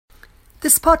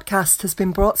This podcast has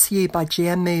been brought to you by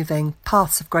GM Moving,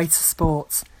 part of Greater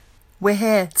Sports. We're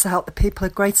here to help the people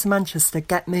of Greater Manchester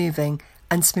get moving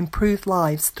and to improve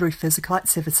lives through physical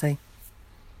activity.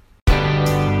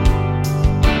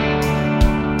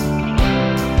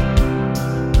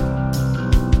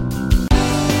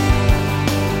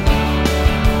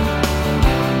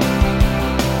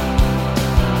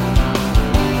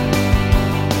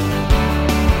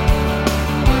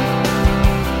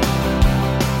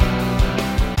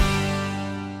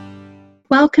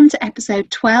 Welcome to episode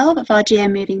 12 of our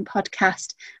GM Moving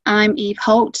podcast. I'm Eve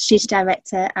Holt, Studio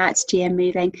Director at GM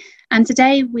Moving, and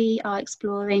today we are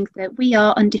exploring the We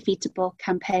Are Undefeatable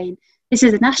campaign. This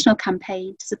is a national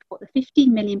campaign to support the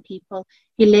 15 million people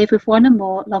who live with one or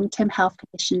more long-term health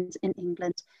conditions in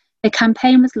England. The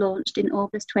campaign was launched in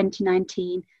August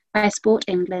 2019 by Sport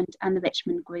England and the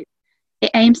Richmond Group. It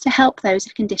aims to help those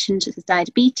with conditions such as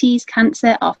diabetes,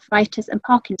 cancer, arthritis and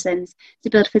Parkinson's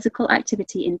to build physical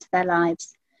activity into their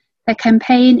lives. The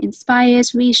campaign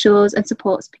inspires, reassures and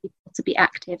supports people to be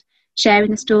active, sharing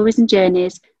the stories and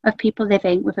journeys of people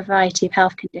living with a variety of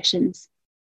health conditions.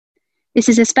 This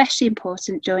is especially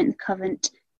important during the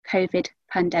current COVID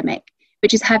pandemic,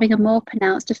 which is having a more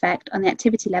pronounced effect on the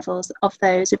activity levels of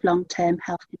those with long-term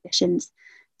health conditions.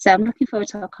 So I'm looking forward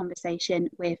to our conversation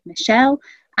with Michelle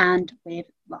and with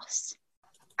Ross.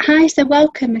 Hi, so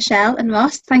welcome Michelle and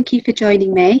Ross. Thank you for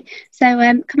joining me. So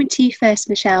coming to you first,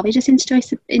 Michelle, will you just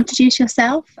introduce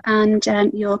yourself and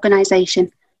your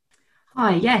organisation?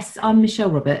 Hi, yes, I'm Michelle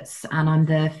Roberts and I'm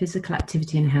the Physical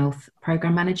Activity and Health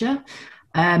Programme Manager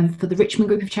for the Richmond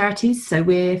Group of Charities. So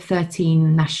we're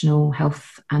 13 national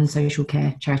health and social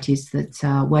care charities that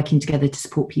are working together to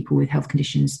support people with health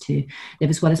conditions to live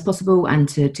as well as possible and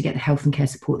to get the health and care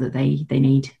support that they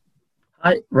need.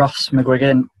 Hi, Ross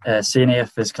McGuigan, Senior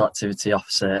Physical Activity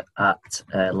Officer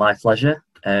at Life Leisure.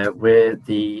 We're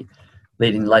the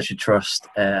leading leisure trust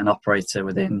and operator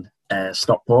within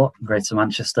Stockport, Greater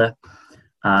Manchester.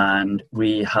 And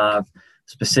we have a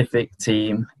specific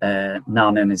team, now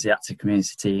known as the Active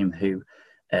Community Team, who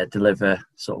deliver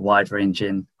sort of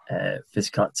wide-ranging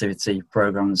physical activity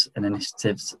programmes and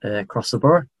initiatives across the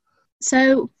borough.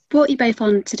 So, brought you both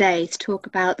on today to talk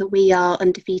about the We Are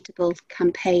Undefeatable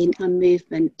campaign and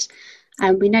movement.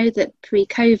 And we know that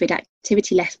pre-COVID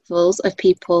activity levels of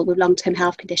people with long-term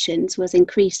health conditions was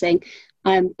increasing,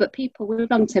 but people with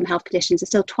long-term health conditions are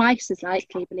still twice as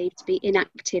likely believed to be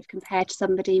inactive compared to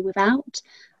somebody without.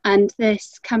 And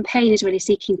this campaign is really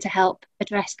seeking to help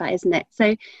address that, isn't it?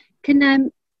 So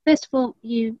can, first of all,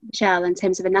 you, Michelle, in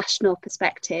terms of a national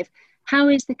perspective, how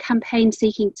is the campaign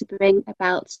seeking to bring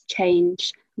about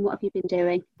change? And what have you been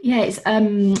doing? Yeah, it's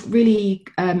really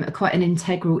quite an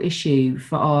integral issue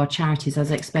for our charities.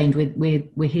 As I explained,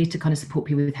 we're here to kind of support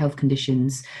people with health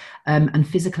conditions, and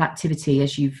physical activity,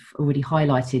 as you've already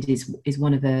highlighted, is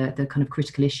one of the kind of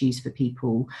critical issues for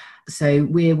people. So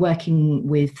we're working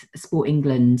with Sport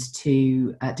England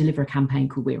to deliver a campaign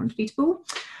called We're Undefeatable.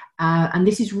 And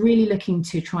this is really looking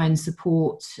to try and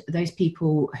support those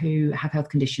people who have health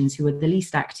conditions who are the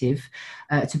least active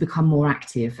to become more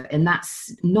active. And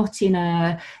that's not in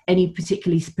any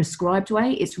particularly prescribed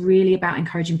way. It's really about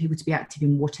encouraging people to be active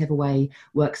in whatever way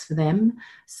works for them.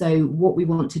 So what we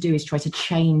want to do is try to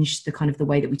change the kind of the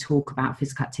way that we talk about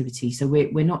physical activity. So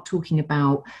we're not talking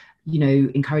about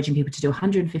encouraging people to do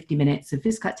 150 minutes of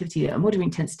physical activity at a moderate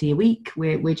intensity a week.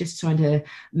 We're just trying to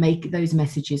make those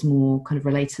messages more kind of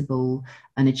relatable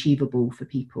and achievable for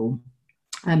people.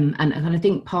 And I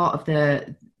think part of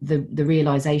the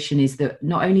realization is that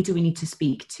not only do we need to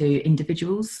speak to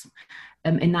individuals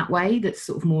in that way that's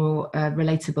sort of more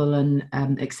relatable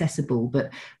and accessible, but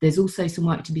there's also some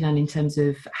work to be done in terms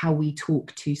of how we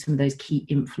talk to some of those key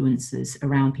influencers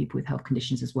around people with health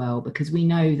conditions as well, because we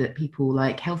know that people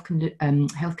like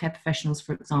healthcare professionals,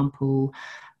 for example,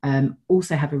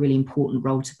 also have a really important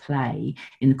role to play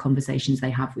in the conversations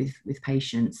they have with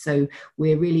patients. So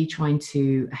we're really trying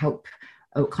to help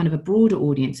a kind of a broader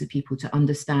audience of people to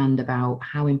understand about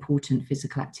how important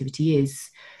physical activity is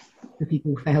for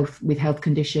people with health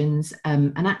conditions,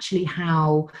 and actually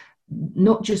how,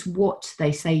 not just what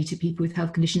they say to people with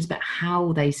health conditions, but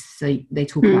how they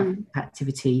talk about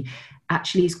activity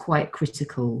actually is quite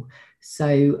critical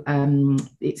So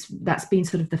that's been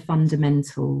sort of the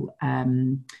fundamental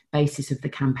basis of the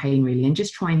campaign, really, and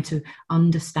just trying to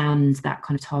understand that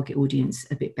kind of target audience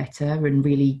a bit better and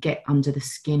really get under the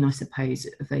skin, I suppose,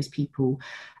 of those people.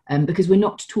 Because we're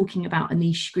not talking about a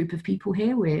niche group of people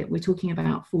here. We're talking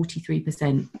about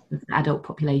 43% of the adult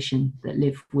population that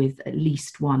live with at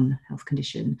least one health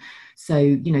condition.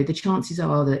 So, the chances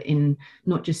are that in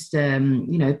not just,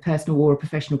 personal or a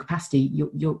professional capacity,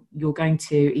 you're going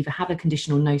to either have a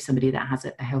condition or know somebody that has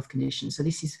a health condition. So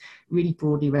this is really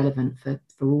broadly relevant for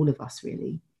all of us,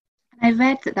 really. I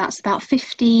read that that's about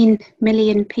 15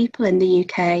 million people in the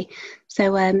UK.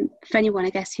 So for anyone, I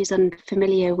guess, who's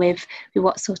unfamiliar with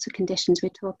what sort of conditions we're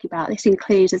talking about, this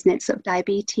includes, isn't it, sort of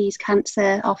diabetes,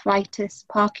 cancer, arthritis,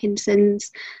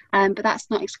 Parkinson's, but that's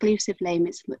not exclusively.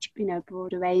 It's much,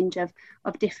 broader range of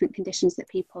different conditions that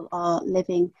people are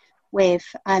living with.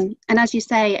 And as you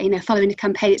say, following the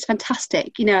campaign, it's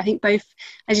fantastic. I think both,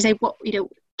 as you say,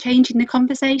 changing the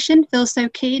conversation feels so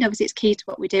key, and obviously it's key to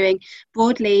what we're doing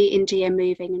broadly in GM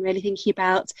Moving, and really thinking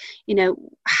about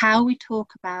how we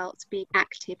talk about being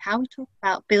active, how we talk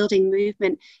about building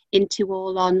movement into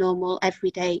all our normal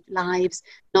everyday lives,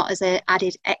 not as an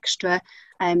added extra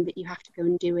that you have to go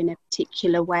and do in a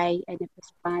particular way, in a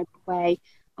prescribed way.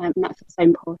 And that's so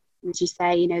important, as you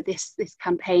say, this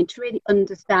campaign to really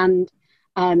understand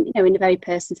in a very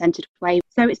person-centred way.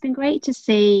 So it's been great to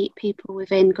see people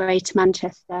within Greater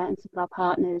Manchester and some of our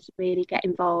partners really get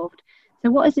involved.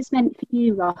 So what has this meant for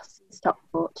you, Ross, in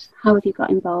Stockport? How have you got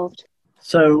involved?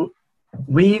 So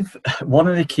one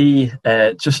of the key,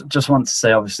 just want to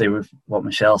say, obviously, with what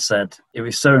Michelle said, it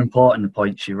was so important, the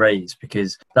point she raised,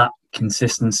 because that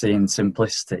consistency and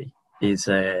simplicity is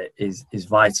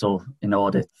vital in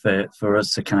order for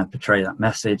us to kind of portray that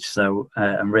message. So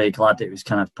I'm really glad it was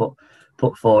kind of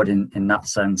put forward in that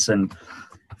sense. And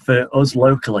for us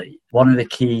locally, one of the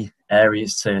key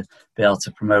areas to be able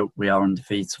to promote We Are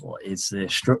Undefeatable is the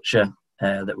structure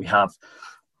that we have.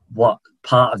 What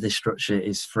part of this structure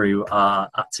is through our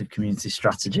active community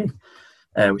strategy,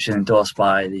 which is endorsed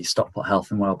by the Stockport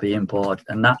Health and Wellbeing Board.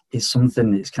 And that is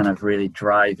something that's kind of really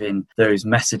driving those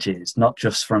messages, not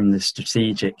just from the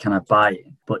strategic kind of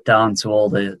buy-in, but down to all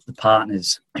the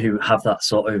partners who have that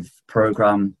sort of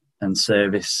programme and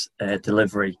service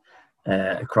delivery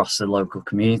across the local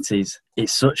communities.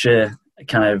 It's such a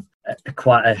kind of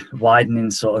quite a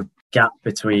widening sort of gap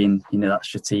between that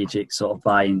strategic sort of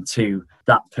buy-in to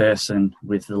that person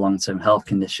with the long-term health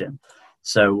condition.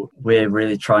 So we're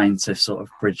really trying to sort of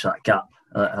bridge that gap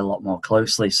a lot more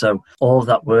closely. So all of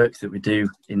that work that we do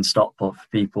in Stockport for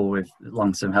people with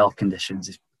long-term health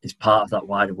conditions is part of that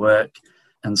wider work.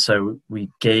 And so we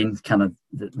gain kind of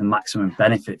the maximum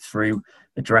benefit through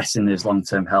addressing those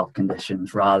long-term health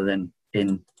conditions rather than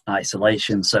in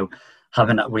isolation. So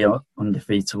having that We Are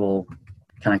Undefeatable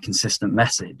kind of consistent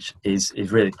message is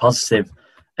really positive.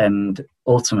 And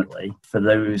ultimately for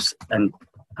those, and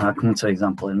I'll come to an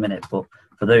example in a minute, but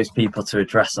for those people to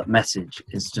address that message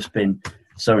has just been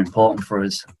so important for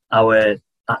us. Our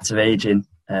active ageing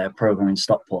programme in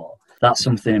Stockport, that's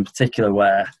something in particular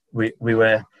where we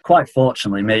were quite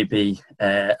fortunately maybe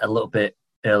a little bit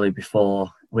early before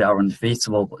We Are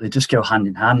Undefeatable, but they just go hand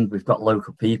in hand. We've got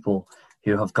local people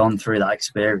who have gone through that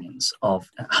experience of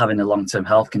having a long-term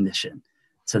health condition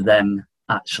to then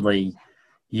actually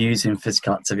using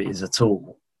physical activity as a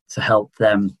tool to help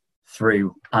them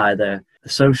through either the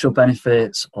social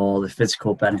benefits or the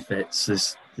physical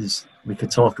benefits. We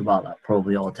could talk about that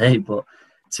probably all day, but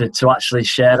to actually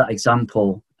share that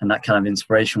example and that kind of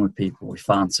inspiration with people, we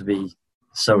found to be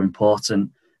so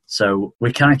important. So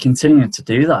we're kind of continuing to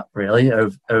do that really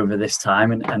over this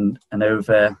time and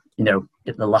over,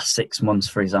 the last 6 months,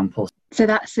 for example. So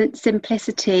that's the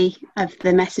simplicity of the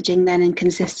messaging then, and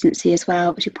consistency as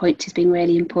well, which you point to as being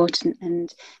really important,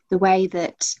 and the way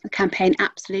that the campaign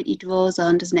absolutely draws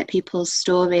on, doesn't it, people's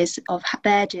stories of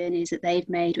their journeys that they've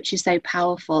made, which is so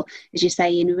powerful, as you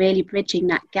say, in really bridging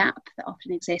that gap that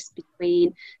often exists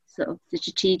between sort of the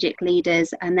strategic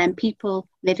leaders and then people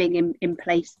living in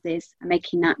places and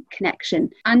making that connection.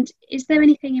 And is there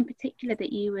anything in particular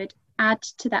that you would add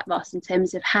to that, Ross, in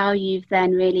terms of how you've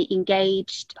then really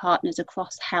engaged partners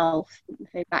across health?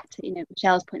 Go back to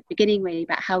Michelle's point at the beginning, really,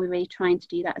 about how we're really trying to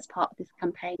do that as part of this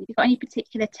campaign. Have you got any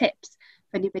particular tips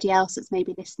for anybody else that's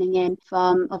maybe listening in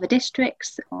from other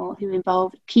districts or who are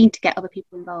involved, keen to get other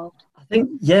people involved? I think,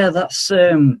 that's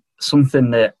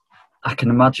something that I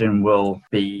can imagine will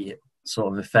be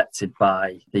sort of affected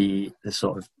by the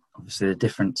sort of, obviously, the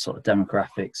different sort of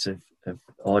demographics of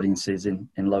audiences in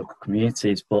local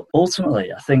communities. But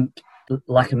ultimately, I think,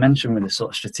 like I mentioned, with the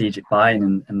sort of strategic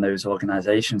buy-in and those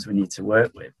organisations we need to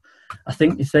work with, I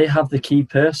think if they have the key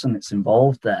person that's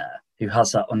involved there who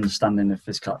has that understanding of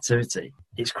physical activity,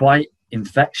 it's quite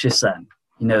infectious then,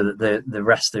 that the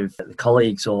rest of the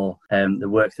colleagues or the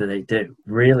work that they do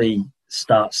really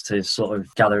starts to sort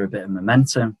of gather a bit of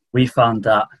momentum. We found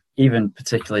that even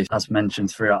particularly, as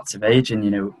mentioned, through active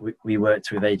aging, we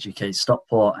worked with Age UK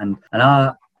Stockport and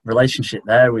our relationship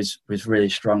there was really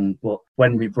strong. But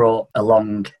when we brought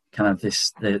along kind of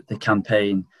the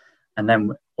campaign, and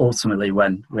then ultimately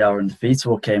when We Are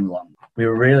Undefeatable came along, we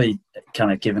were really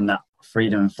kind of given that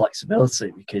freedom and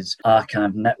flexibility, because our kind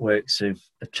of networks of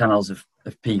channels of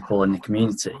people in the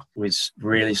community was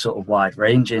really sort of wide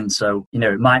ranging. So,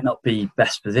 it might not be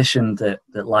best positioned that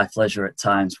Life Leisure at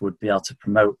times would be able to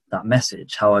promote that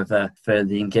message. However, for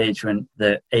the engagement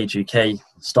that Age UK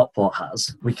Stockport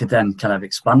has, we could then kind of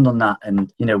expand on that,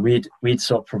 and we'd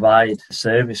sort of provide a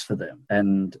service for them,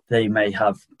 and they may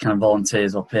have kind of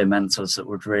volunteers or peer mentors that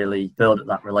would really build up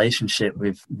that relationship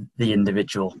with the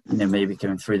individual, maybe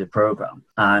going through the program,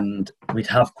 and we'd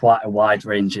have quite a wide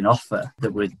ranging offer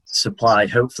that would supply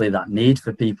hopefully that need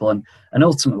for people. And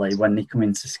ultimately, when they come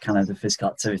into kind of the physical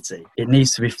activity, it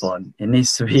needs to be fun, it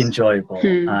needs to be enjoyable,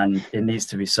 and it needs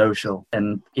to be social.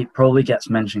 And it probably gets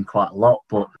mentioned quite a lot,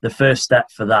 but the first step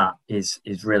for that is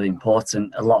really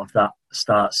important. A lot of that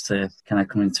starts to kind of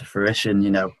come into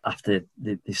fruition, after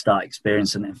they start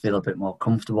experiencing it and feel a bit more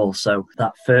comfortable. So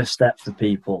that first step for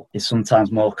people is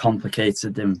sometimes more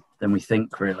complicated than we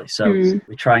think, really. So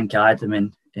we try and guide them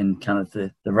in kind of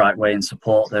the right way and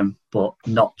support them, but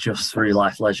not just through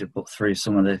Life Leisure, but through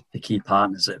some of the key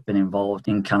partners that have been involved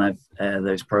in kind of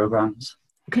those programs.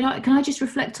 Can I just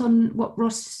reflect on what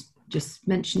Ross just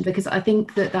mentioned, because I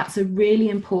think that's a really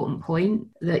important point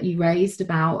that you raised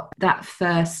about that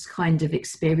first kind of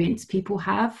experience people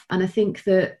have. And I think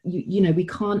that we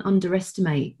can't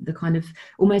underestimate the kind of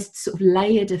almost sort of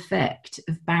layered effect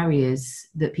of barriers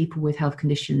that people with health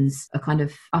conditions are kind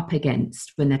of up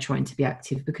against when they're trying to be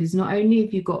active, because not only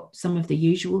have you got some of the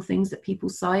usual things that people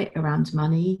cite around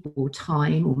money or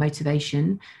time or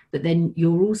motivation, but then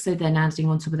you're also then adding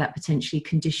on top of that potentially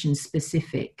condition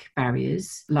specific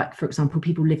barriers, like for example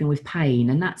people living with pain,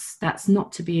 and that's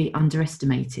not to be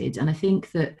underestimated. And I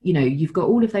think that you've got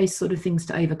all of those sort of things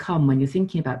to overcome when you're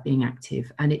thinking about being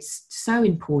active, and it's so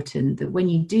important that when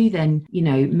you do then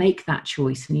make that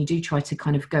choice and you do try to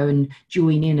kind of go and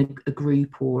join in a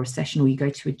group or a session, or you go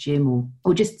to a gym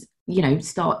or just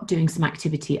start doing some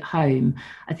activity at home.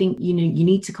 I think, you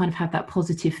need to kind of have that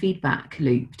positive feedback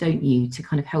loop, don't you, to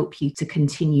kind of help you to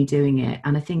continue doing it.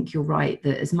 And I think you're right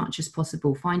that as much as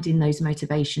possible, finding those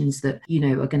motivations that,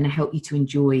 are going to help you to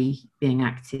enjoy being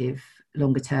active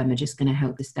longer term are just going to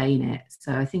help sustain it.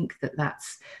 So I think that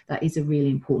is a really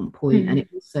important point. And it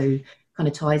also kind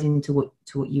of ties into what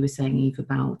you were saying, Eve,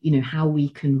 about how we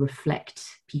can reflect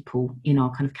people in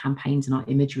our kind of campaigns and our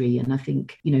imagery. And I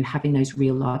think having those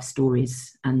real life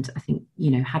stories, and I think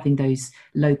having those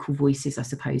local voices, I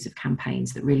suppose, of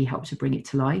campaigns that really help to bring it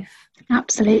to life.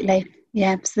 Absolutely.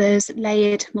 Yeah, so there's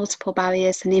layered multiple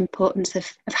barriers, and the importance of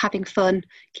having fun,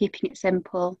 keeping it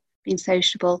simple, being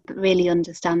sociable, but really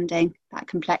understanding that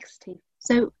complexity.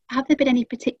 So have there been any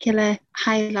particular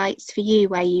highlights for you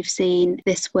where you've seen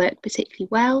this work particularly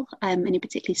well, any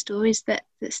particular stories that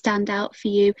stand out for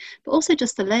you, but also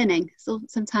just the learning? So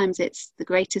sometimes it's the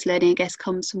greatest learning, I guess,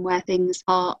 comes from where things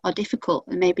are difficult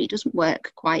and maybe it doesn't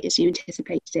work quite as you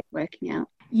anticipated it working out.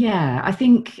 Yeah, I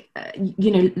think,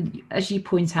 as you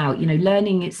point out,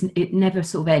 learning, it never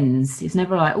sort of ends. It's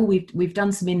never like, oh, we've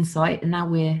done some insight and now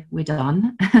we're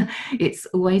done. It's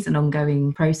always an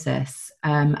ongoing process.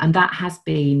 And that has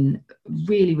been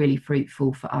really, really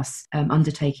fruitful for us,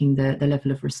 undertaking the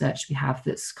level of research we have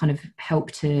that's kind of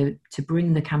helped to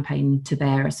bring the campaign to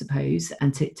bear, I suppose,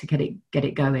 and to get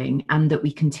it going, and that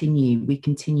we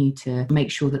continue to make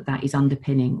sure that is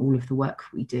underpinning all of the work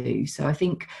we do. So I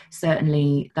think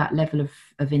certainly that level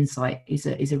of insight is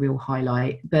a real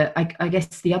highlight. But I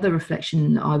guess the other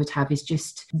reflection I would have is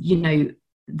just,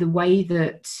 the way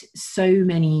that so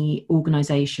many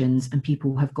organisations and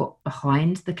people have got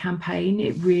behind the campaign.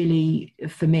 It really,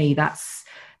 for me, that's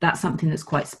something that's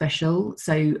quite special.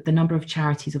 So the number of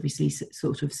charities obviously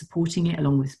sort of supporting it,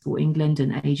 along with Sport England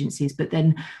and agencies, but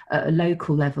then at a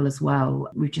local level as well,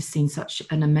 we've just seen such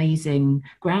an amazing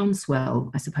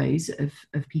groundswell, I suppose,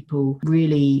 of people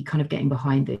really kind of getting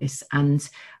behind this. And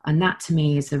that to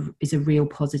me is a real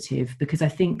positive, because I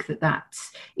think that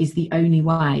is the only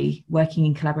way, working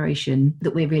in collaboration,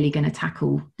 that we're really going to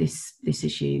tackle this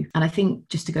issue. And I think,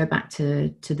 just to go back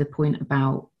to the point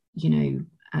about,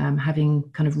 having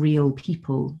kind of real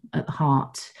people at the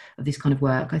heart of this kind of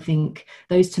work. I think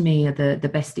those to me are the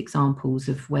best examples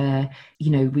of where,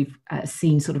 we've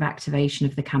seen sort of activation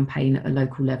of the campaign at a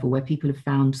local level, where people have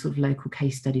found sort of local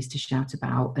case studies to shout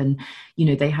about, and,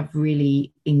 they have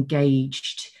really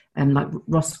engaged, like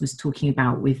Ross was talking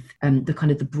about, with the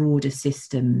kind of the broader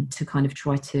system to kind of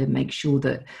try to make sure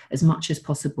that as much as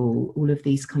possible all of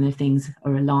these kind of things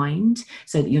are aligned,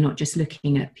 so that you're not just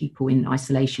looking at people in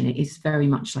isolation. It is very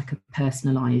much like a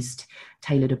personalised,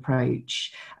 tailored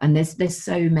approach, and there's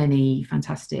so many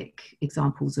fantastic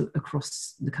examples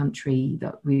across the country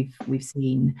that we've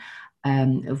seen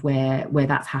of where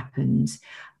that's happened.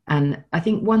 And I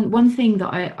think one thing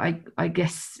that I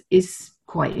guess is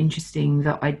quite interesting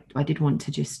that I did want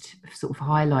to just sort of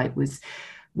highlight was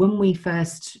when we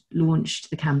first launched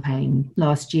the campaign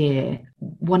last year,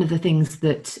 one of the things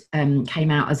that came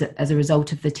out as a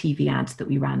result of the TV ad that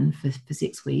we ran for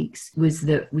 6 weeks was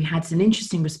that we had an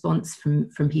interesting response from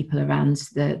people around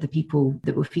the people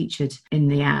that were featured in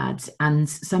the ad. And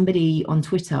somebody on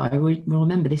Twitter, I will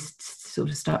remember this sort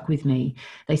of stuck with me,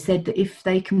 they said that if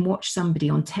they can watch somebody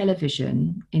on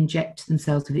television inject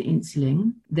themselves with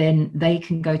insulin, then they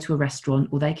can go to a restaurant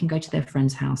or they can go to their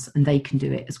friend's house and they can do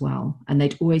it as well. And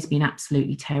they'd always been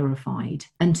absolutely terrified.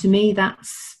 And to me,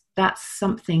 that's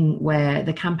something where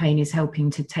the campaign is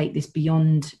helping to take this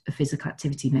beyond a physical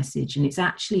activity message. And it's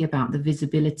actually about the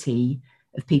visibility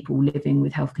of people living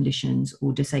with health conditions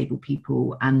or disabled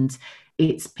people, and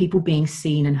it's people being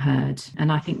seen and heard.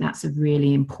 And I think that's a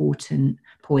really important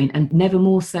point, and never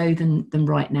more so than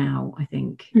right now, I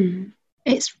think.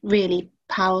 It's really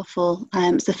powerful.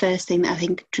 It's the first thing that I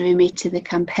think drew me to the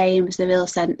campaign, was the real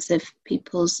sense of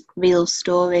people's real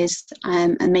stories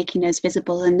and making those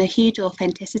visible, and the huge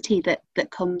authenticity that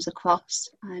comes across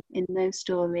in those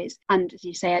stories. And as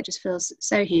you say, it just feels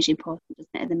so hugely important, doesn't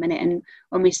it, at the minute? And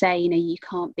when we say, you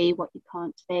can't be what you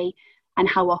can't see, and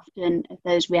how often have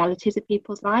those realities of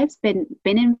people's lives been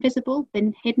invisible,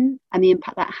 been hidden, and the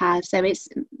impact that has. So it's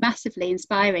massively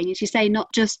inspiring, as you say,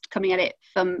 not just coming at it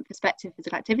from perspective of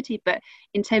physical activity, but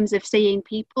in terms of seeing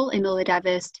people in all their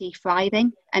diversity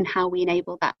thriving, and how we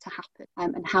enable that to happen,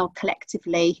 and how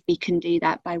collectively we can do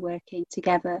that by working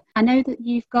together. I know that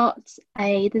you've got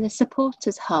there's a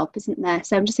supporters hub, isn't there?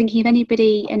 So I'm just thinking, if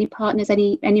anybody, any partners,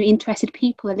 any interested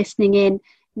people are listening in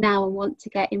now and want to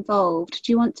get involved,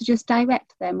 do you want to just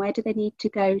direct them? Where do they need to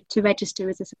go to register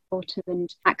as a supporter and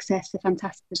access the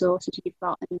fantastic resources you've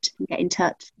got and get in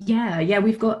touch? Yeah,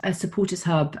 we've got a supporters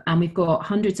hub, and we've got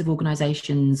hundreds of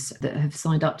organisations that have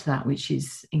signed up to that, which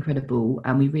is incredible,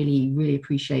 and we really, really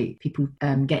appreciate people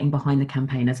getting behind the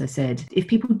campaign. As I said, if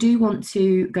people do want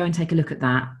to go and take a look at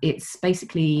that, it's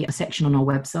basically a section on our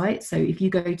website. So if you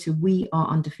go to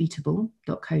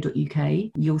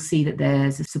weareundefeatable.co.uk, you'll see that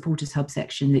there's a supporters hub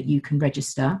section that you can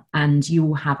register, and you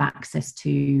will have access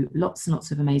to lots and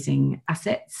lots of amazing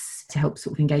assets to help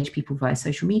sort of engage people via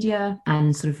social media,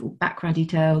 and sort of background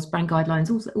details, brand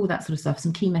guidelines, all that sort of stuff,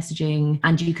 some key messaging.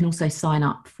 And you can also sign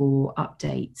up for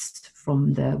updates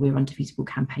from the We're Undefeatable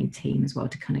campaign team as well,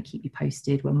 to kind of keep you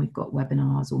posted when we've got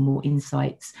webinars or more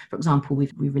insights. For example,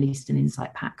 we released an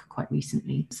insight pack quite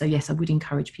recently. So yes, I would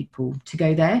encourage people to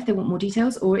go there if they want more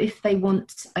details, or if they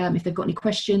want, if they've got any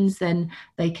questions, then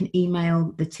they can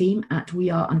email the team at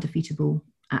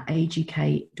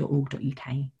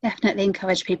weareundefeatable@aguk.org.uk. Definitely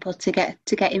encourage people to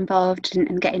get involved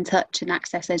and get in touch and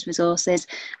access those resources.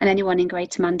 And anyone in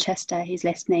Greater Manchester who's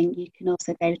listening, you can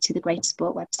also go to the Greater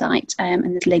Sport website, and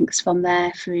there's links from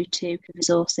there through to the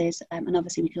resources. And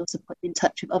obviously we can also put you in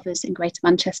touch with others in Greater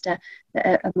Manchester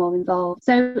that are more involved.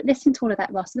 So listening to all of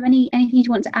that, Ross, are there anything you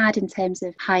want to add in terms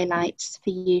of highlights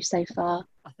for you so far?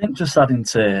 I think just adding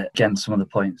to, again, some of the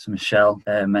points Michelle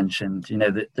mentioned,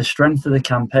 the strength of the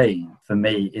campaign for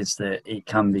me is that it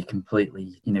can be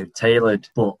completely, tailored,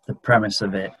 but the premise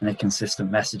of it and the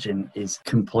consistent messaging is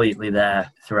completely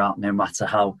there throughout, no matter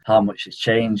how much it's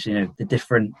changed. The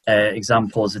different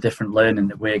examples, the different learning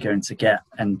that we're going to get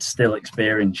and still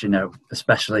experience,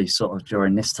 especially sort of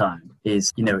during this time,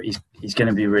 is going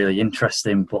to be really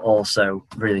interesting, but also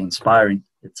really inspiring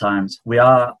at times. We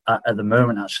are at the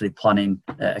moment actually planning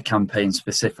a campaign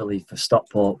specifically for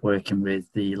Stockport, working with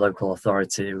the local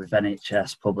authority, with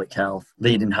NHS, public health,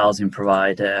 leading housing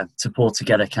provider, to pull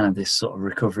together kind of this sort of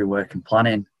recovery work and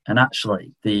planning. And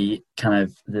actually the kind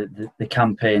of the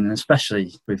campaign, and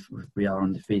especially with We Are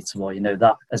Undefeatable,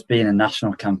 that as being a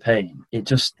national campaign, it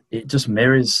just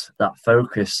mirrors that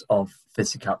focus of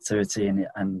physical activity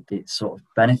and its sort of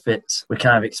benefits. We're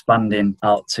kind of expanding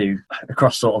out to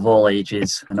across sort of all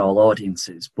ages and all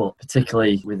audiences, but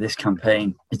particularly with this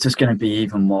campaign, it's just going to be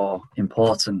even more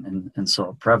important and sort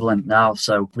of prevalent now.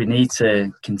 So we need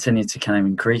to continue to kind of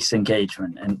increase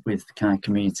engagement and with kind of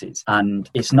communities. And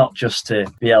it's not just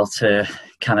to be able to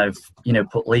kind of,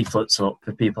 put leaflets up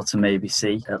for people to maybe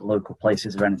see at local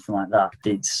places or anything like that.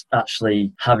 It's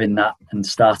actually having that and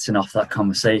starting off that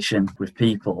conversation with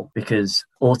people, because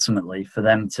ultimately for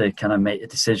them to kind of make a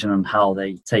decision on how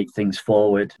they take things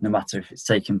forward, no matter if it's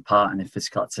taking part in a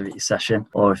physical activity session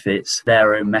or if it's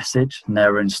their own message and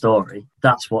their own story,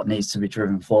 that's what needs to be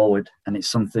driven forward. And it's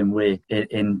something we,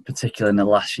 in particular in the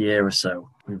last year or so,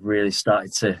 we've really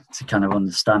started to kind of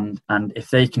understand. And if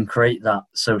they can create that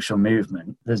social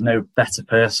movement, there's no better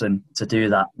person to do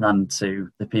that than to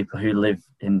the people who live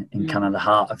in kind of the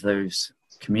heart of those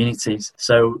communities.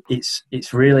 So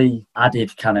it's really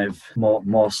added kind of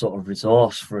more sort of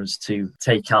resource for us to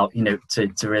take out, to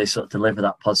really sort of deliver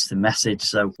that positive message.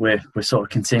 So we're sort of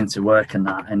continuing to work on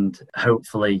that, and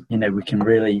hopefully, we can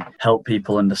really help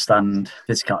people understand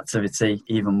physical activity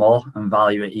even more and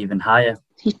value it even higher.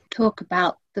 You talk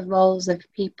about the roles of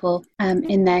people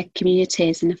in their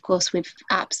communities, and of course we've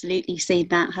absolutely seen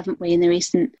that, haven't we, in the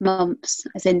recent months,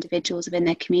 as individuals within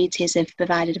their communities have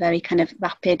provided a very kind of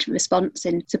rapid response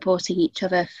in supporting each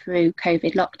other through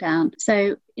COVID lockdown.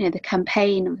 So the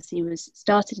campaign obviously was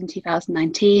started in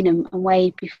 2019 and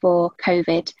way before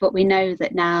COVID, but we know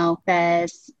that now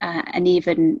there's an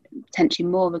even potentially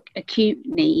more acute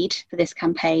need for this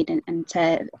campaign and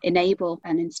to enable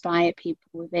and inspire people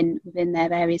within their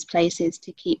various places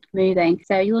to keep moving.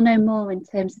 So you'll know more in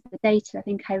terms of the data. I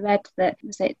think I read that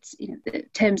in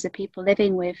terms of people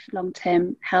living with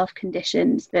long-term health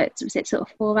conditions, that was it sort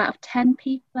of 4 out of 10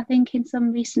 people, I think, in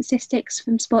some recent statistics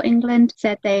from Sport England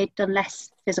said they'd done less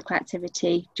physical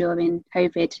activity during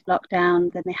COVID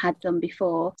lockdown than they had done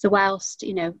before. So whilst,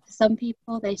 for some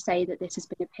people, they say that this has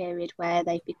been a period where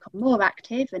they've become more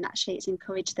active, and actually it's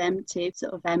encouraged them to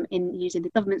sort of, in using the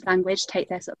government's language, take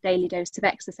their sort of daily dose of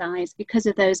exercise. Because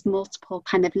of those multiple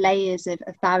kind of layers of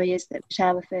barriers that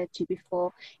Michelle referred to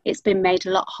before, it's been made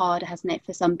a lot harder, hasn't it,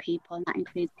 for some people, and that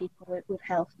includes people with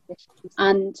health conditions.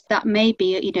 And that may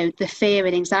be, the fear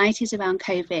and anxieties around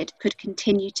COVID could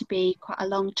continue to be quite a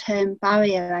long-term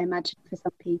barrier, I imagine, for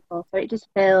some people. So it does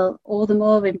feel all the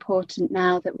more important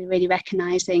now that we're really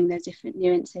recognising those different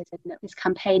nuances, and that this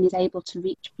campaign is able to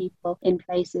reach people in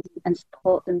places and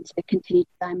support them to continue to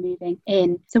stay moving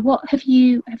in. So what have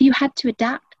you had to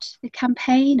adapt the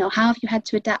campaign, or how have you had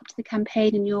to adapt the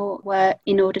campaign in your work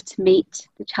in order to meet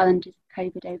the challenges of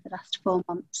COVID over the last 4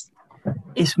 months?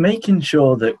 It's making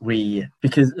sure that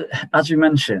because as you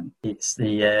mentioned, it's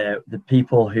the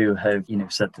people who have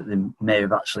said that they may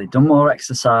have actually done more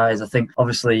exercise. I think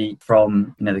obviously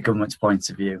from the government's point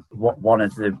of view, one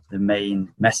of the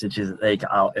main messages that they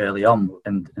got out early on,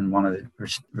 and one of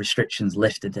the restrictions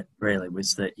lifted really,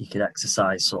 was that you could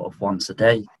exercise sort of once a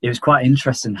day. It was quite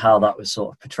interesting how that was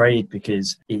sort of portrayed,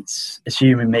 because it's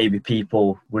assuming maybe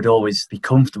people would always be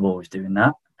comfortable with doing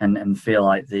that and feel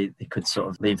like they could sort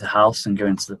of leave the house and go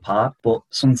into the park. But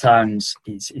sometimes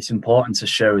it's important to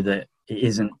show that it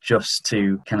isn't just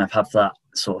to kind of have that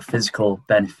sort of physical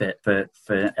benefit for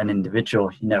an individual.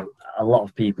 A lot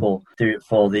of people do it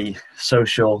for the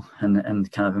social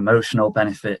and kind of emotional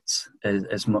benefits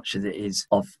as much as it is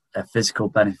of a physical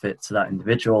benefit to that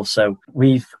individual. So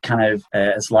we've kind of,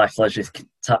 as Life Leisure,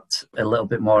 tapped a little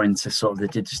bit more into sort of the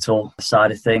digital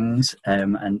side of things,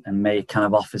 and made kind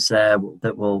of offers there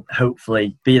that will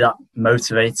hopefully be that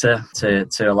motivator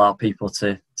to allow people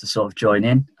to sort of join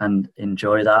in and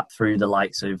enjoy that through the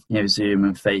likes of Zoom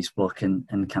and Facebook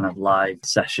and kind of live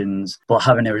sessions, but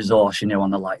having a resource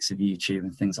on the likes of YouTube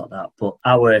and things like that. But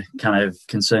our kind of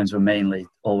concerns were mainly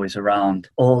always around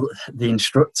all the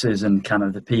instructors and kind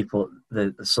of the people,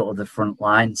 the sort of the front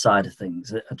line side of things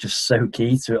that are just so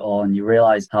key to it all, and you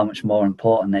realise how much more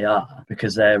important they are,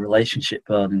 because their relationship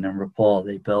building and rapport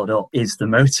they build up is the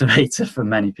motivator for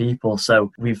many people.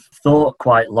 So we've thought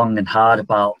quite long and hard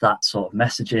about that sort of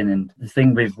messaging, and the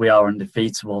thing with We Are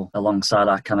Undefeatable alongside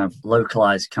our kind of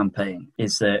localised campaign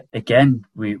is that again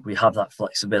we have that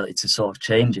flexibility to sort of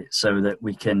change it so that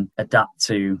we can adapt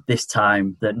to this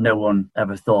time that no one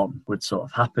ever thought would sort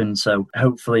of happen. So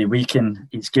hopefully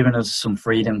it's given us some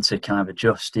freedom to kind of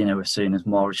adjust, as soon as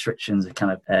more restrictions are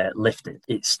kind of lifted.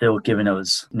 It's still giving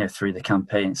us, through the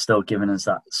campaign, it's still giving us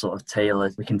that sort of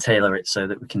we can tailor it so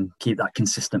that we can keep that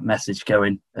consistent message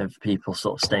going of people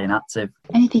sort of staying active.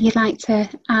 Anything you'd like to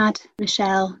add,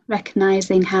 Michelle,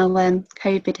 recognising how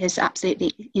COVID has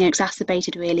absolutely,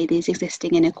 exacerbated really these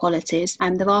existing inequalities?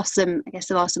 And there are some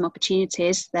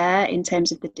opportunities there in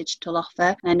terms of the digital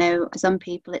offer. I know for some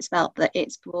people it's felt that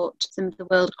it's brought some of the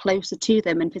world closer to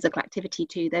them and physical activity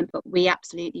to them, but we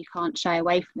absolutely can't shy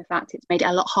away from the fact it's made it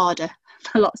a lot harder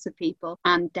for lots of people,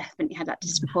 and definitely had that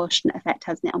disproportionate effect,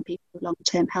 hasn't it, on people with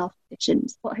long-term health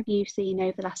conditions. What have you seen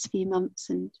over the last few months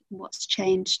and what's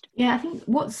changed? Yeah, I think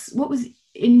what was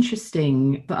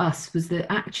interesting for us was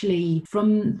that actually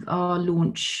from our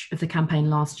launch of the campaign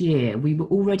last year, we were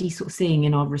already sort of seeing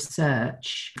in our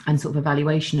research and sort of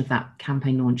evaluation of that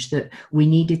campaign launch that we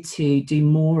needed to do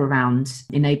more around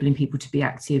enabling people to be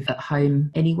active at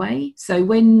home anyway. So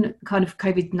when kind of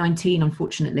COVID-19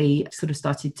 unfortunately sort of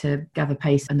started to gather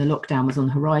pace and the lockdown was on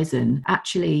the horizon,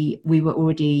 actually we were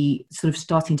already sort of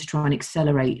starting to try and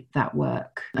accelerate that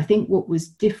work. I think what was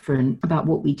different about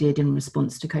what we did in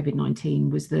response to COVID-19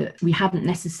 was that we hadn't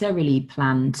necessarily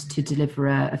planned to deliver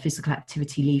a physical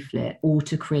activity leaflet or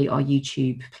to create our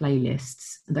YouTube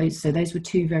playlists. Those were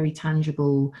two very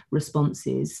tangible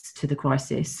responses to the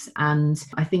crisis. And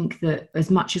I think that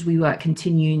as much as we were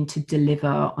continuing to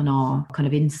deliver on our kind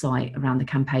of insight around the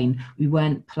campaign, we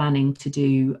weren't planning to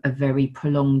do a very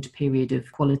prolonged period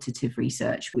of qualitative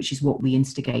research, which is what we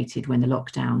instigated when the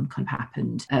lockdown kind of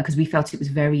happened, because we felt it was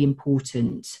very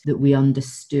important that we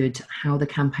understood how the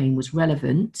campaign was relevant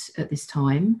at this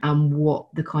time and what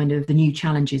the new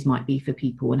challenges might be for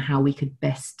people and how we could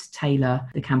best tailor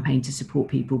the campaign to support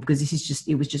people, because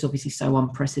it was just obviously so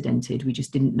unprecedented. We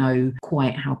just didn't know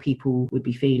quite how people would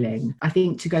be feeling. I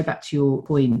think, to go back to your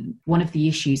point, one of the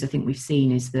issues I think we've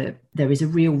seen is that there is a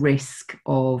real risk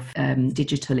of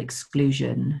digital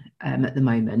exclusion at the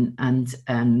moment,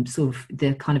 and sort of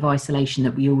the kind of isolation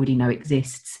that we already know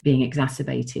exists being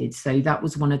exacerbated. So that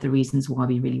was one of the reasons why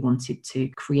we really wanted to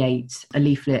create a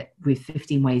leaflet with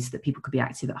 15 ways that people could be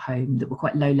active at home that were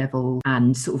quite low level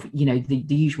and sort of, the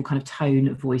usual kind of tone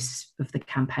of voice of the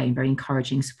campaign, very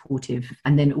encouraging, supportive,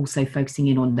 and then also focusing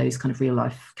in on those kind of real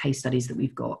life case studies that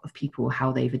we've got of people,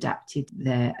 how they've adapted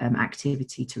their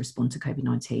activity to respond to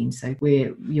COVID-19. So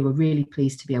we're really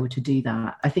pleased to be able to do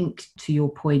that. I think, to your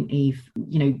point, Eve,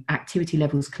 activity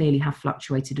levels clearly have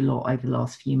fluctuated a lot over the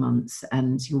last few months,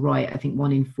 and you're right. I think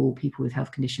 1 in 4 people with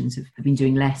health conditions have been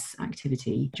doing less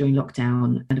activity during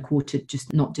lockdown, and a quarter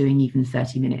just not doing even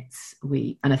 30 minutes a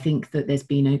week. And I think that there's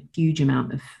been a huge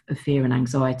amount of fear and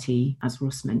anxiety, as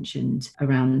Ross mentioned,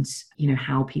 around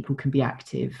how people can be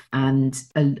active. And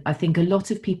I think a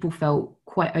lot of people felt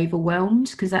quite overwhelmed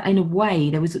because in a way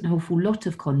there was an awful lot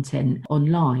of content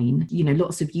online,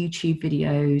 lots of YouTube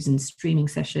videos and streaming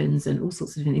sessions and all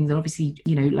sorts of things. And obviously,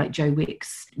 like Joe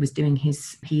Wicks was doing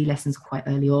his PE lessons quite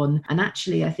early on. And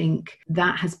actually, I think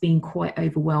that has been quite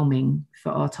overwhelming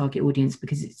for our target audience,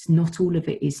 because it's not all of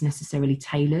it is necessarily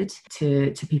tailored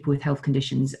to people with health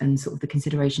conditions and sort of the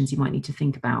considerations you might need to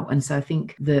think about. And so I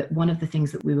think that one of the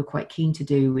things that we were quite keen to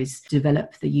do is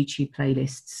develop the YouTube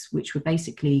playlists, which were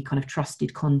basically kind of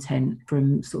trusted content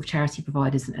from sort of charity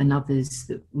providers and others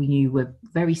that we knew were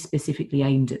very specifically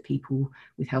aimed at people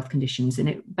with health conditions. And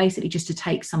it basically just to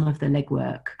take some of the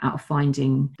legwork out of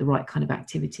finding the right kind of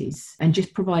activities and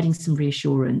just providing some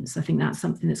reassurance. I think that's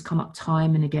something that's come up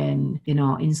time and again in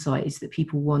our insight, is that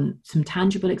people want some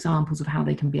tangible examples of how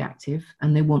they can be active,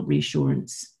 and they want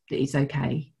reassurance that it's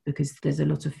okay, because there's a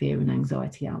lot of fear and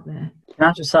anxiety out there. Can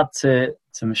I just add to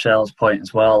Michelle's point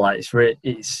as well? Like,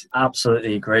 it's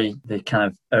absolutely agree. The kind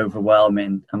of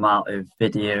overwhelming amount of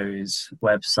videos,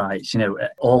 websites,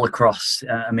 all across.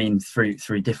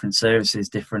 Through different services,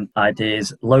 different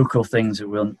ideas, local things that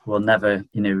we'll never,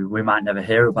 we might never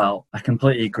hear about. I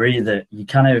completely agree that you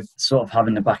kind of sort of have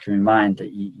in the back of your mind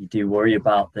that you do worry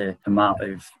about the amount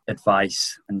of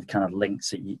advice and the kind of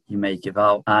links that you may give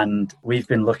out. And we've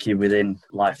been lucky within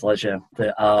Life Leisure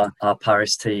that our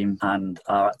Paris team and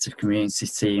our active community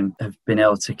team have been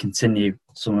able to continue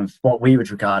some of what we would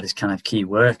regard as kind of key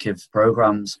work of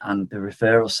programs, and the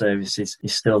referral services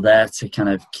is still there to kind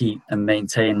of keep and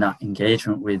maintain that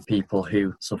engagement with people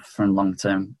who suffer from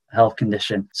long-term health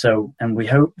condition. So, and we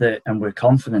hope that, and we're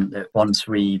confident that once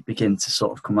we begin to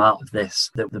sort of come out of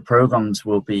this, that the programs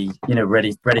will be,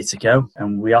 ready to go.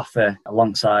 And we offer,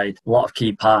 alongside a lot of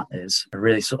key partners, a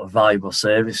really sort of valuable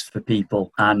service for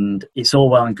people. And it's all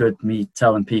well and good me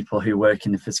telling people who work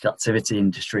in the physical activity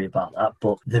industry about that,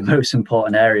 but the most important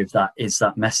important area of that is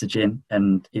that messaging,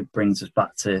 and it brings us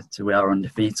back to We Are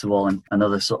Undefeatable and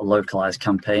other sort of localised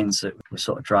campaigns that we're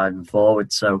sort of driving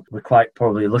forward. So we're quite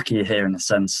probably lucky here in the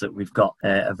sense that we've got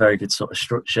a very good sort of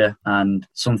structure and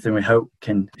something we hope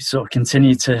can sort of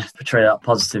continue to portray that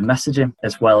positive messaging,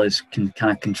 as well as kind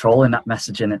of controlling that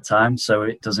messaging at times so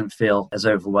it doesn't feel as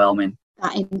overwhelming.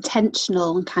 That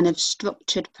intentional and kind of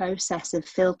structured process of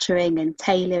filtering and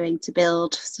tailoring to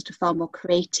build sort of far more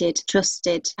created,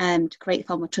 trusted, to create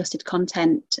far more trusted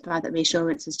content to provide that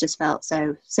reassurance has just felt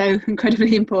so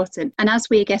incredibly important. And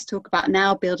as we, I guess, talk about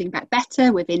now building back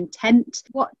better with intent,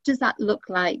 what does that look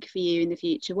like for you in the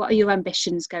future? What are your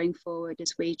ambitions going forward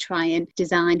as we try and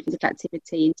design physical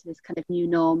activity into this kind of new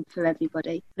norm for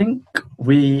everybody? I think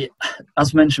we,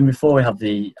 as mentioned before, we have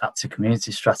the active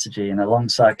community strategy, and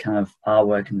alongside kind of our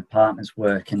work and the partners'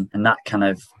 work and that kind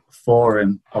of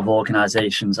forum of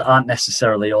organisations that aren't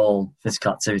necessarily all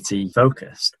physical activity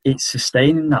focused, it's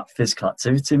sustaining that physical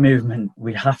activity movement.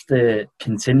 We have to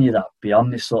continue that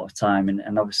beyond this sort of time,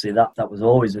 and obviously that was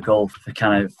always a goal for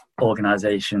kind of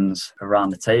organisations around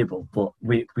the table, but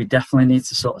we definitely need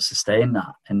to sort of sustain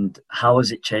that. And how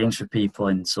has it changed for people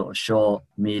in sort of short,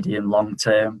 medium, long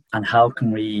term, and how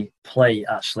can we play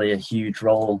actually a huge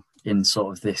role in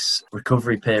sort of this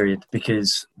recovery period?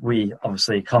 Because we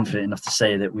obviously are confident enough to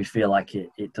say that we feel like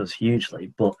it does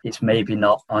hugely, but it's maybe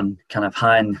not on kind of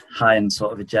high-end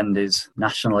sort of agendas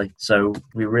nationally. So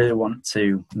we really want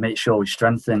to make sure we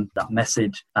strengthen that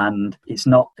message. And it's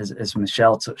not, as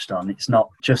Michelle touched on, it's not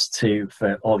just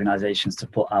for organisations to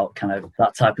put out kind of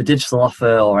that type of digital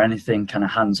offer or anything kind of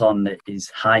hands-on that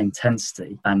is high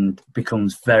intensity and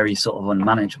becomes very sort of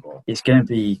unmanageable. It's going to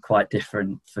be quite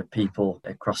different for people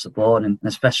across the board, and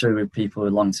especially with people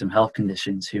with long-term health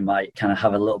conditions who might kind of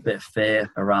have a little bit of fear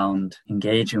around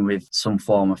engaging with some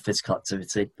form of physical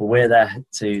activity. But we're there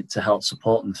to help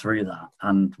support them through that,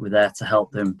 and we're there to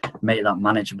help them make that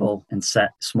manageable and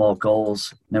set small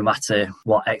goals no matter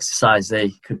what exercise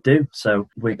they could do. So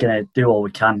we're going to do all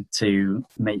we can to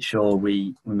make sure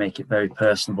we make it very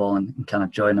personable and kind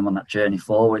of join them on that journey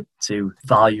forward to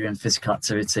valuing physical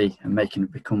activity and making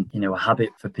it become, a habit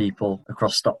for people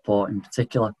across Stockport in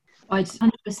particular. I'd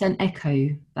 100%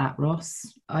 echo that,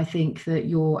 Ross. I think that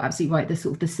you're absolutely right.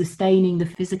 The sustaining the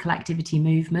physical activity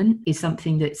movement is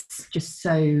something that's just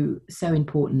so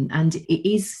important, and it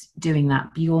is doing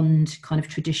that beyond kind of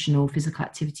traditional physical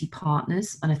activity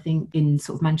partners. And I think in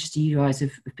sort of Manchester, you guys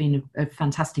have been a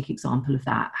fantastic example of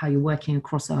that, how you're working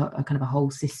across a kind of a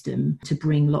whole system to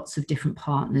bring lots of different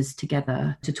partners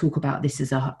together to talk about this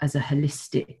as a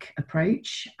holistic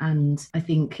approach. And I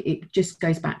think it just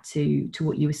goes back to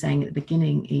what you were saying at the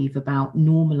beginning, Eve, about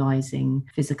normalising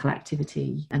physical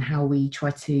activity and how we try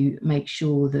to make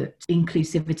sure that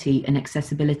inclusivity and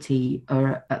accessibility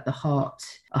are at the heart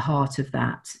of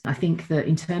that. I think that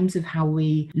in terms of how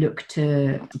we look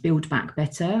to build back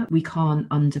better, we can't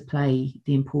underplay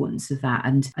the importance of that.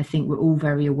 And I think we're all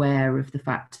very aware of the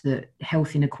fact that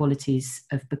health inequalities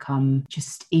have become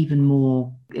just even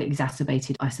more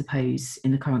exacerbated, I suppose,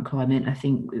 in the current climate. I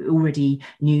think we already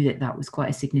knew that was quite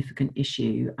a significant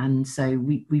issue. And so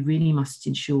we really must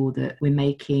ensure that we're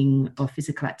making our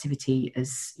physical activity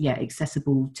as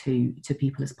accessible to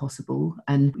people as possible.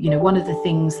 And, one of the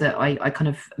things that I kind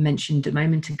of mentioned a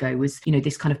moment ago was,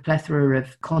 this kind of plethora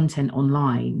of content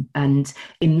online. And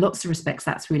in lots of respects,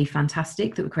 that's really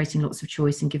fantastic that we're creating lots of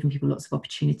choice and giving people lots of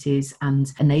opportunities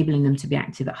and enabling them to be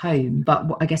active at home. But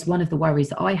I guess one of the worries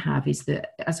that I have is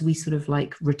that as we sort of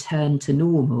like return to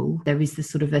normal, there is this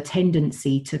sort of a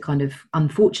tendency to kind of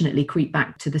unfortunately creep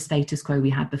back to the status quo we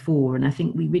had before. And I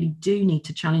think we really do need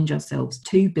to challenge ourselves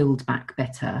to build back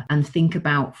better and think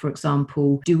about, for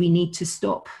example, do we need to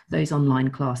stop those online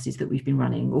classes that we've been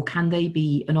running? Or can they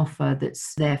be an offer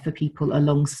that's there for people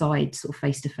alongside sort of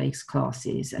face-to-face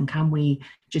classes? And can we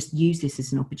just use this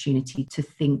as an opportunity to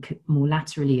think more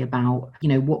laterally about,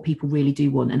 what people really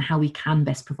do want and how we can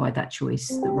best provide that choice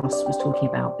that Ross was talking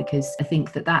about? Because I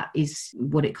think that is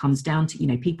what it comes down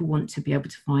to. People want to be able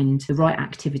to find the right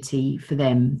activity for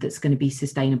them that's going to be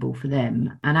sustainable for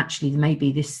them. And actually,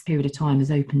 maybe this period of time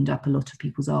has opened up a lot of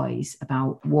people's eyes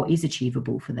about what is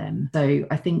achievable for them. So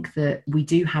I think that we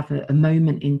do have a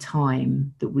moment in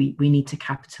time that we need to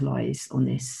capitalise on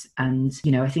this. And,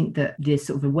 I think that this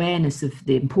sort of awareness of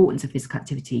the importance of physical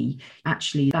activity,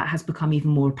 actually that has become even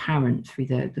more apparent through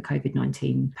the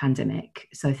COVID-19 pandemic.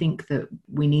 So I think that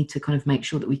we need to kind of make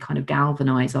sure that we kind of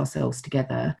galvanise ourselves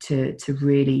together to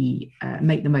really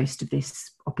make the most of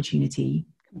this opportunity.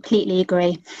 Completely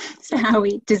agree. So how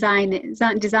we design it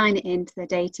into the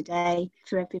day-to-day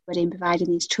for everybody, and providing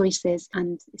these choices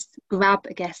and this grab,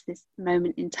 I guess, this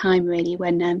moment in time really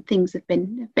when things have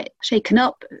been a bit shaken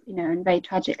up, and very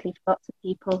tragically for lots of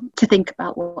people, to think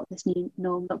about what this new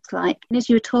norm looks like. And as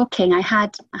you were talking, I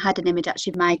had an image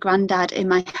actually of my granddad in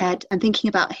my head, and thinking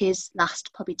about his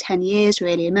last probably 10 years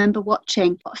really. I remember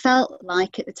watching what felt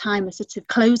like at the time a sort of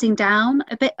closing down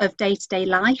a bit of day-to-day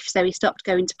life. So he stopped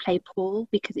going to play pool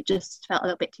because it just felt a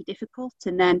little bit too difficult,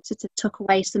 and then sort of took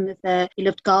away some of he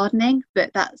loved gardening,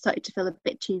 but that started to feel a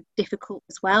bit too difficult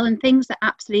as well, and things that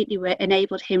absolutely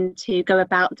enabled him to go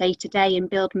about day to day and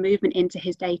build movement into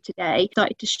his day to day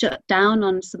started to shut down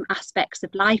on some aspects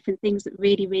of life and things that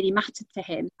really, really mattered to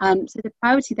him. So the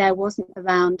priority there wasn't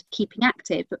around keeping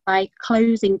active, but by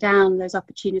closing down those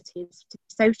opportunities to be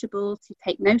sociable, to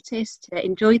take notice, to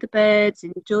enjoy the birds,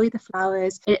 enjoy the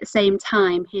flowers, and at the same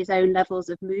time his own levels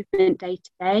of movement day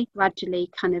to day gradually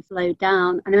kind of slowed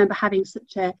down. And I remember having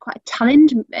quite a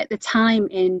challenge at the time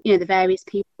in the various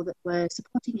people that were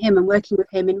supporting him and working with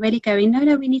him, and really going,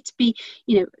 no, we need to be,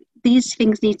 these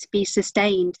things need to be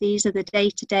sustained. These are the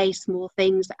day-to-day small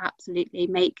things that absolutely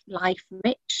make life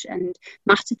rich and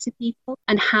matter to people,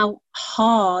 and how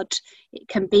hard it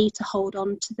can be to hold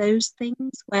on to those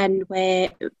things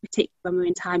particularly when we're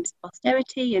in times of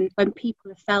austerity, and when people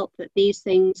have felt that these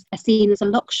things are seen as a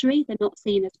luxury. They're not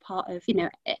seen as part of,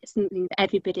 something that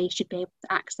everybody should be able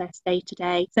to access day to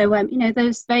day. So,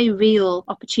 those very real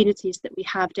opportunities that we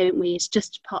have, don't we? It's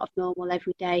just part of normal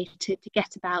every day to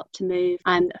get about, to move,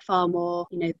 and far more,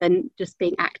 than just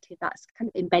being active. That's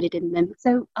kind of embedded in them.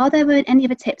 So are there any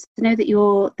other tips? To know that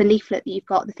the leaflet that you've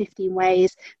got, the 15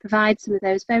 ways, provides some of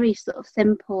those very sort of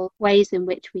simple ways in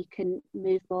which we can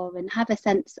move more and have a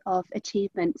sense of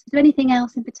achievement. Is there anything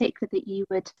else in particular that you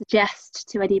would suggest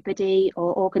to anybody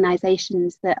or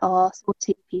organisations that are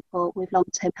supporting people with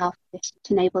long-term health conditions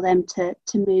to enable them to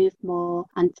move more,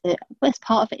 and as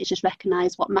part of it is just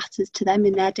recognise what matters to them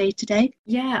in their day-to-day?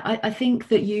 Yeah, I think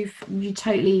that you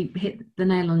totally hit the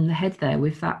nail on the head there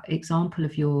with that example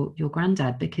of your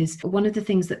granddad, because one of the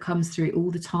things that comes through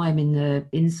all the time in the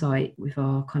insight with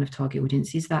our kind of target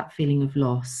audience is that feeling of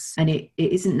loss. And it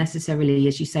isn't necessarily,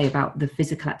 as you say, about the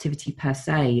physical activity per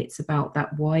se. It's about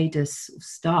that wider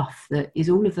stuff that is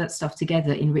all of that stuff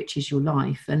together enriches your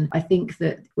life. And I think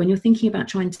that when you're thinking about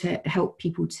trying to help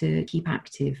people to keep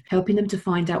active, helping them to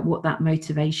find out what that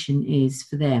motivation is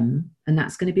for them, and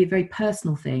that's going to be a very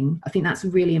personal thing, I think that's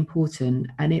really important.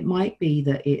 And it might be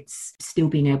that it's still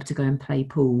being able to go and play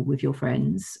pool with your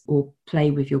friends, or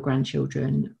play with your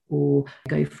grandchildren, or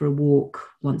go for a walk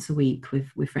once a week with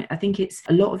friends. I think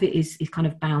a lot of it is kind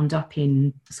of bound up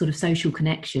in sort of social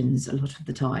connections a lot of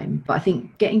the time. But I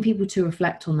think getting people to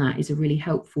reflect on that is a really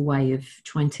helpful way of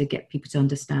trying to get people to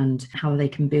understand how they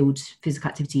can build physical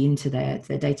activity into their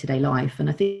day-to-day life. And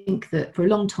I think that for a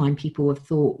long time, people have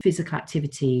thought physical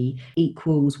activity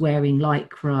equals wearing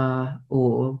lycra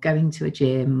or going to a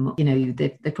gym.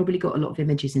 They've probably got a lot of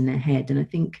images in their head. And I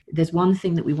think there's one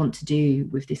thing that we want to do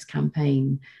with this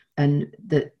campaign, and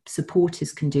that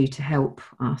supporters can do to help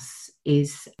us,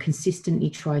 is consistently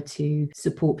try to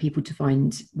support people to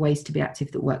find ways to be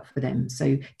active that work for them.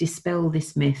 So dispel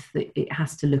this myth that it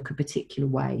has to look a particular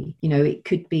way. It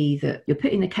could be that you're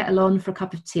putting the kettle on for a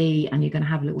cup of tea and you're going to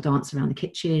have a little dance around the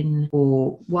kitchen,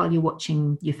 or while you're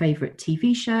watching your favourite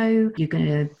TV show, you're going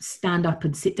to stand up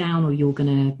and sit down, or you're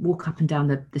going to walk up and down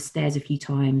the stairs a few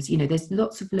times. There's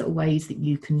lots of little ways that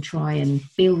you can try and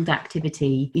build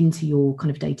activity into your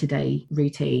kind of day-to-day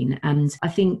routine. And I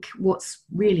think what's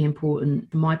really important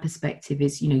from my perspective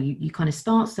is, you kind of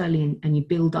start slowly and you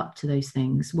build up to those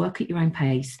things, work at your own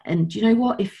pace. And you know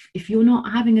what, if you're not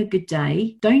having a good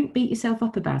day, don't beat yourself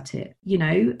up about it.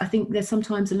 I think there's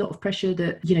sometimes a lot of pressure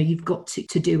that, you've got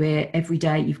to do it every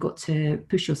day. You've got to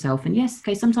push yourself. And yes,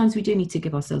 okay, sometimes we do need to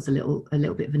give ourselves a little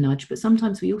bit of a nudge, but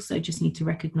sometimes we also just need to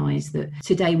recognize that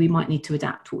today we might need to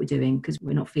adapt what we're doing because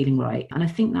we're not feeling right. And I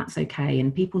think that's okay.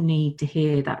 And people need to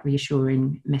hear that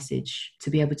reassuring message to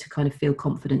be able to kind of feel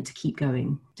confident to keep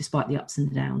going despite the ups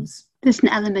and downs. There's an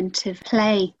element of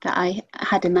play that I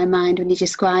had in my mind when you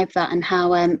described that, and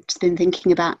how just been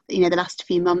thinking about, the last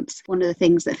few months. One of the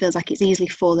things that feels like it's easily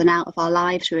fallen out of our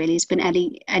lives really has been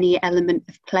any element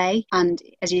of play. And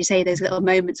as you say, those little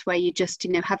moments where you just,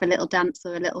 have a little dance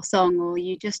or a little song, or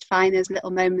you just find those little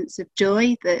moments of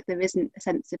joy, that there isn't a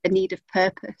sense of a need of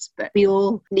purpose, but we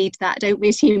all need that, don't we,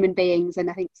 as human beings? And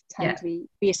I think sometimes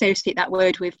we associate that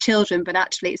word with children, but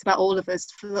actually it's about all of us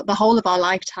for the whole of our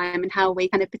lifetime, and how we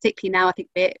kind of, particularly now, I think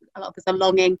a lot of us are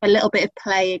longing for a little bit of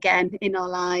play again in our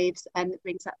lives, and it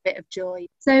brings that bit of joy.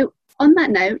 So On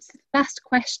that note, last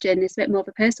question is a bit more of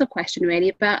a personal question really,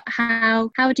 about how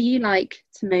do you like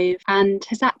to move, and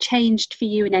has that changed for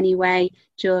you in any way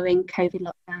during COVID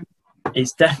lockdown?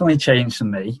 It's definitely changed for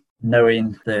me,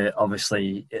 knowing that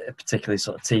obviously particularly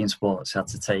sort of team sports had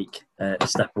to take a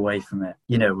step away from it.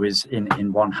 Was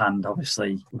in one hand,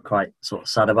 obviously we're quite sort of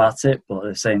sad about it, but at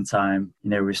the same time,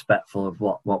 respectful of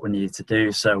what we needed to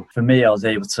do. So for me, I was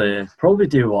able to probably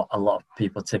do what a lot of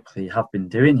people typically have been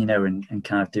doing, and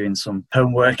kind of doing some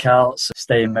home workouts,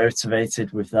 staying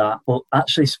motivated with that, but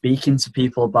actually speaking to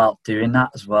people about doing that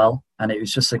as well. And it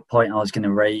was just a point I was going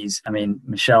to raise. I mean,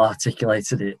 Michelle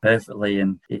articulated it perfectly,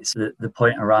 and it's the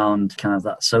point around kind of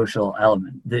that social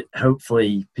element that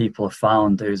hopefully people have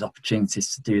found those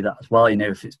opportunities to do that as well.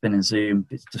 If it's been a Zoom,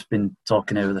 it's just been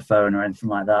talking over the phone or anything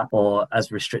like that, or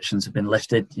as restrictions have been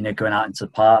lifted, going out into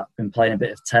the park, been playing a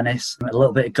bit of tennis, a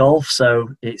little bit of golf. So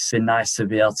it's been nice to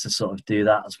be able to sort of do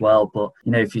that as well. But,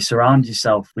 if you surround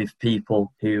yourself with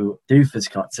people who do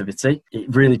physical activity,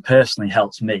 it really personally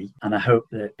helps me. And I hope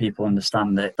that people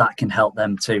understand that can help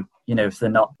them too. If they're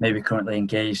not maybe currently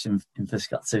engaged in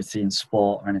physical activity in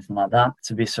sport or anything like that,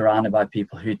 to be surrounded by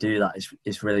people who do that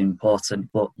is really important.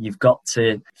 But you've got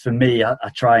to, for me, I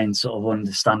try and sort of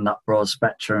understand that broad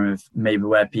spectrum of maybe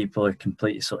where people are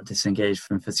completely sort of disengaged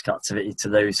from physical activity to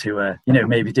those who are,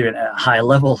 maybe doing it at a higher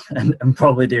level and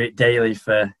probably do it daily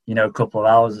for, a couple of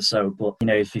hours or so. But,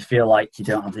 if you feel like you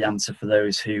don't have the answer for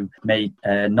those who may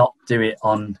not do it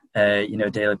on a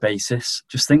daily basis,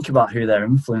 just think about who their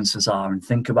influences are, and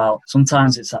think about,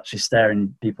 sometimes it's actually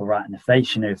staring people right in the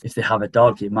face. If they have a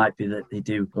dog, it might be that they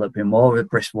do a little bit more of a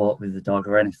brisk walk with the dog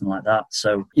or anything like that.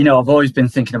 So, I've always been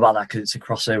thinking about that because it's a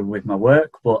crossover with my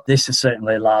work, but this has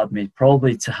certainly allowed me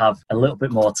probably to have a little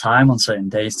bit more time on certain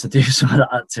days to do some of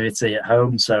that activity at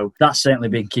home. So that's certainly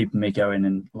been keeping me going.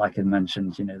 And like I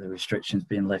mentioned, the restrictions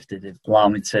being lifted have allowed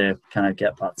me to kind of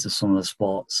get back to some of the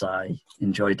sports I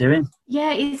enjoy doing.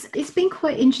 Yeah, it's been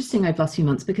quite interesting over the last few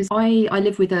months, because I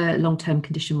live with a long-term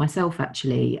condition myself,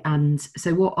 actually. And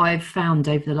so what I've found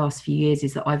over the last few years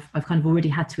is that I've kind of already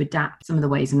had to adapt some of the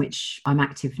ways in which I'm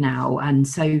active now. And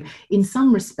so in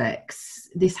some respects,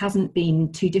 this hasn't been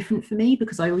too different for me,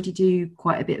 because I already do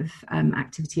quite a bit of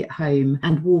activity at home,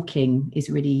 and walking is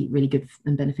really, really good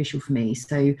and beneficial for me.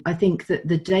 So I think that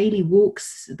the daily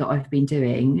walks that I've been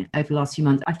doing over the last few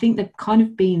months, I think they've kind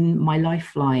of been my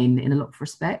lifeline in a lot of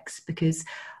respects, because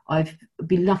I've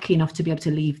been lucky enough to be able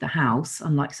to leave the house,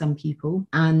 unlike some people,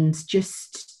 and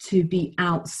just to be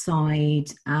outside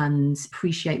and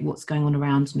appreciate what's going on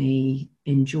around me,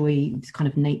 enjoy kind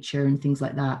of nature and things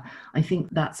like that. I think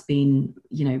that's been,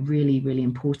 really, really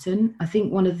important. I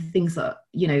think one of the things that,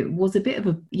 was a bit of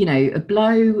a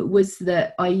blow was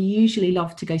that I usually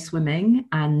love to go swimming,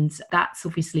 and that's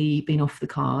obviously been off the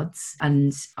cards.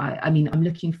 And I mean, I'm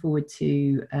looking forward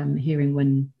to hearing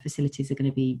when facilities are going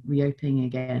to be reopening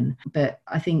again. But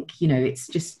I think, it's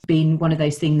just been one of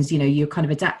those things, you're kind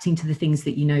of adapting to the things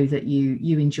that that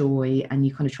you enjoy, and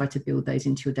you kind of try to build those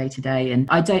into your day to day. And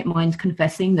I don't mind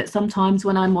confessing that sometimes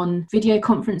when I'm on video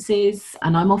conferences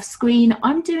and I'm off screen,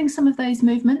 I'm doing some of those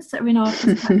movements that are in our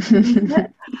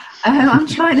I'm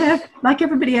trying to, like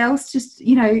everybody else, just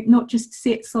not just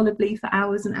sit solidly for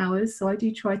hours and hours. So I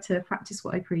do try to practice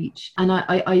what I preach. And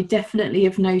I definitely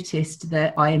have noticed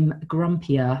that I'm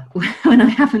grumpier when I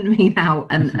haven't been out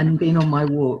and been on my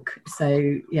walk.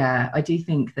 So yeah, I do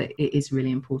think that it is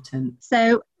really important.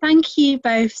 So thank you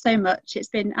both so much. It's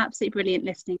been absolutely brilliant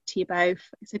listening to you both.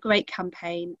 It's a great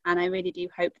campaign, and I really do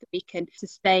hope that we can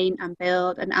sustain and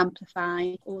build and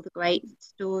amplify all the great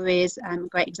stories and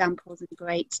great examples and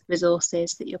great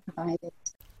resources that you're providing.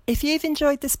 If you've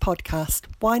enjoyed this podcast,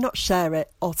 why not share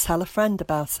it or tell a friend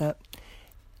about it?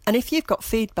 And if you've got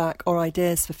feedback or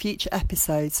ideas for future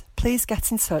episodes, please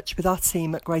get in touch with our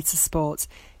team at Greater Sport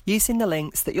using the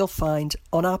links that you'll find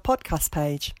on our podcast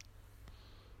page.